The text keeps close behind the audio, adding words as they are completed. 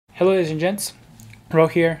Hello ladies and gents, Ro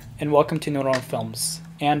here, and welcome to NOandROfilms.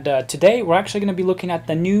 And today we're actually going to be looking at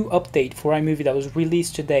the new update for iMovie that was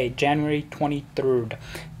released today, January 23rd.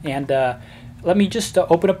 And let me just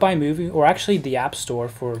open up iMovie, or actually the App Store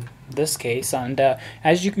for this case. And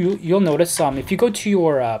as you'll notice, if you go to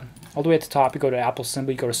your all the way at the top, you go to Apple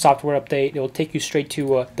symbol, you go to Software Update. It will take you straight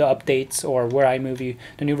to the updates, or where iMovie,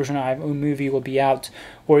 the new version of iMovie will be out.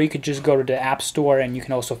 Or you could just go to the App Store, and you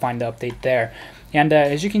can also find the update there. And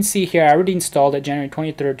as you can see here, I already installed it January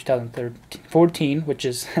 23rd, 2014, which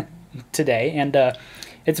is today. And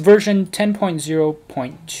it's version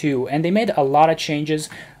 10.0.2, and they made a lot of changes.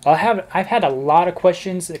 I've had a lot of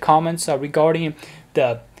questions, comments regarding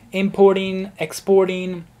the importing,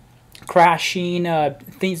 exporting, crashing,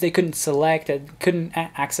 things they couldn't select, couldn't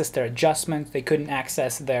access their adjustments, they couldn't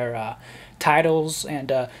access their titles,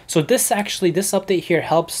 and so this update here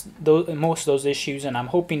helps most of those issues, and I'm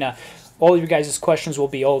hoping all of your guys' questions will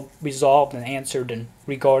be all resolved and answered and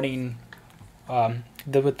regarding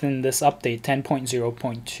within this update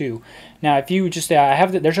 10.0.2. Now, if you just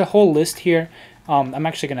there's a whole list here. I'm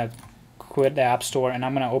actually gonna quit the App Store, and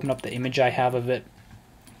I'm gonna open up the image I have of it.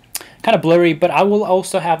 Kind of blurry, but I will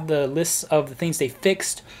also have the list of the things they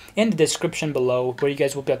fixed in the description below, where you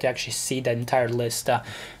guys will be able to actually see the entire list.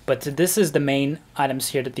 But this is the main items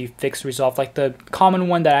here that they fixed, resolved. Like the common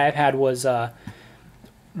one that I've had was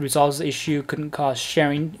resolves issue couldn't cause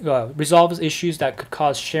sharing, resolves issues that could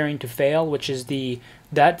cause sharing to fail, which is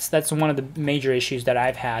that's one of the major issues that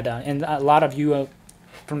I've had, and a lot of you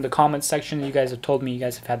from the comments section, you guys have told me you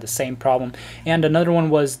guys have had the same problem. And another one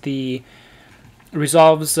was the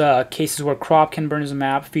resolves cases where crop can burn as a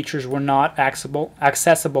map features were not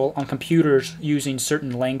accessible on computers using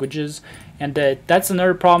certain languages, and that's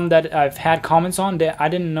another problem that I've had comments on. That I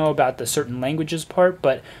didn't know about the certain languages part,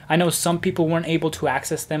 but I know some people weren't able to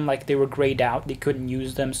access them, like they were grayed out, they couldn't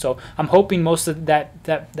use them. So I'm hoping most of that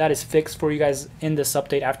is fixed for you guys in this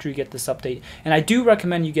update, after you get this update. And I do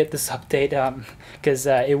recommend you get this update because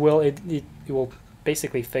it will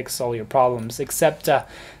basically fix all your problems, except a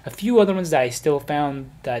few other ones that I still found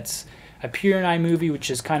that appear in iMovie, which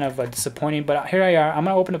is kind of disappointing. But here I are. I'm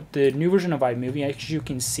gonna open up the new version of iMovie. As you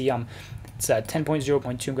can see, it's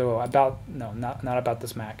 10.0.2. Go about not about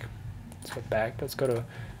this Mac. Let's go back. Let's go to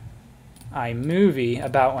iMovie,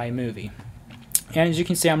 about iMovie, and as you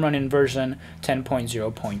can see, I'm running version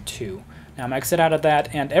 10.0.2. Now I'm exit out of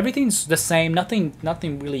that, and everything's the same. Nothing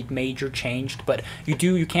really major changed, but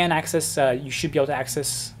you can access. You should be able to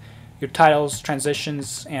access your titles,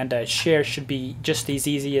 transitions, and share should be just as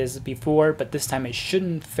easy as before. But this time it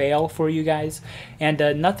shouldn't fail for you guys. And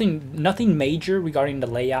nothing major regarding the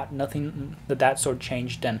layout. Nothing that sort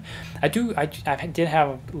changed. And I did have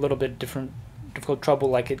a little bit difficult trouble.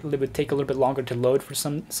 Like it would take a little bit longer to load for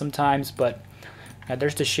sometimes. But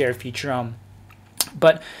there's the share feature.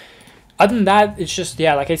 But other than that, it's just,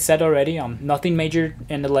 yeah, like I said already, nothing major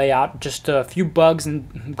in the layout, just a few bugs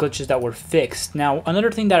and glitches that were fixed. Now,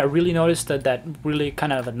 another thing that I really noticed that really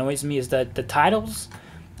kind of annoys me is that the titles,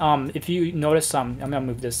 if you notice, I'm going to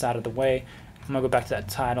move this out of the way. I'm going to go back to that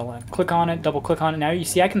title and click on it, double click on it. Now you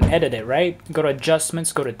see I can edit it, right? Go to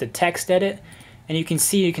adjustments, go to the text edit, and you can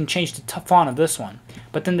see you can change the font of this one.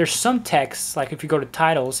 But then there's some text, like if you go to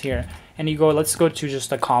titles here, and you go, let's go to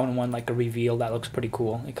just a common one, like a reveal. That looks pretty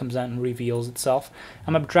cool. It comes out and reveals itself.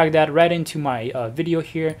 I'm going to drag that right into my video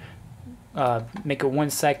here, make it 1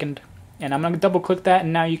 second, and I'm going to double click that,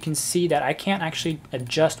 and now you can see that I can't actually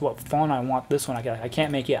adjust what font I want this one. I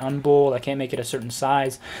can't make it unbold, I can't make it a certain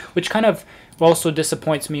size, which kind of also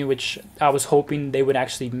disappoints me, which I was hoping they would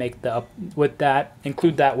actually make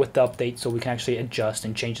include that with the update, so we can actually adjust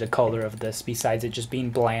and change the color of this, besides it just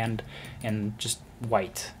being bland and just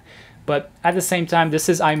white. But at the same time, this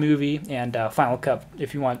is iMovie, and Final Cut,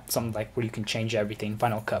 if you want something like where you can change everything,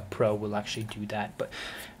 Final Cut Pro will actually do that. But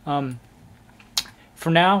for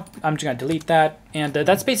now, I'm just going to delete that, and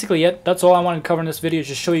that's basically it. That's all I wanted to cover in this video, is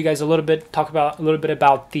just show you guys a little bit, talk about a little bit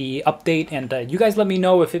about the update, and you guys let me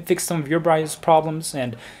know if it fixed some of your guys' problems,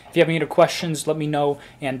 and if you have any other questions, let me know,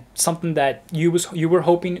 and something that you were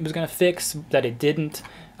hoping it was going to fix that it didn't,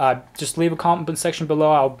 just leave a comment section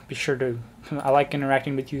below. I'll be sure to. I like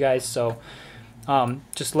interacting with you guys, so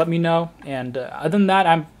just let me know. And other than that,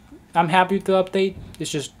 I'm happy with the update. It's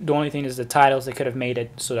just the only thing is the titles. They could have made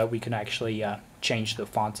it so that we can actually change the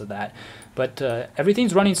fonts of that. But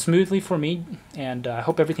everything's running smoothly for me, and I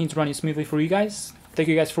hope everything's running smoothly for you guys. Thank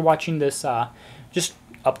you guys for watching this just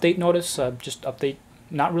update notice, just update,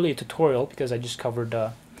 not really a tutorial, because I just covered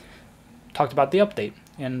talked about the update.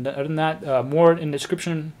 And other than that, more in the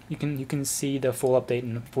description. You can see the full update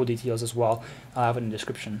and full details as well. I'll have it in the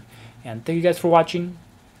description. And thank you guys for watching.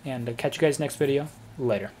 And catch you guys next video.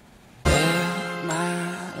 Later. Let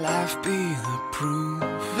my life be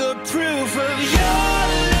the proof of you.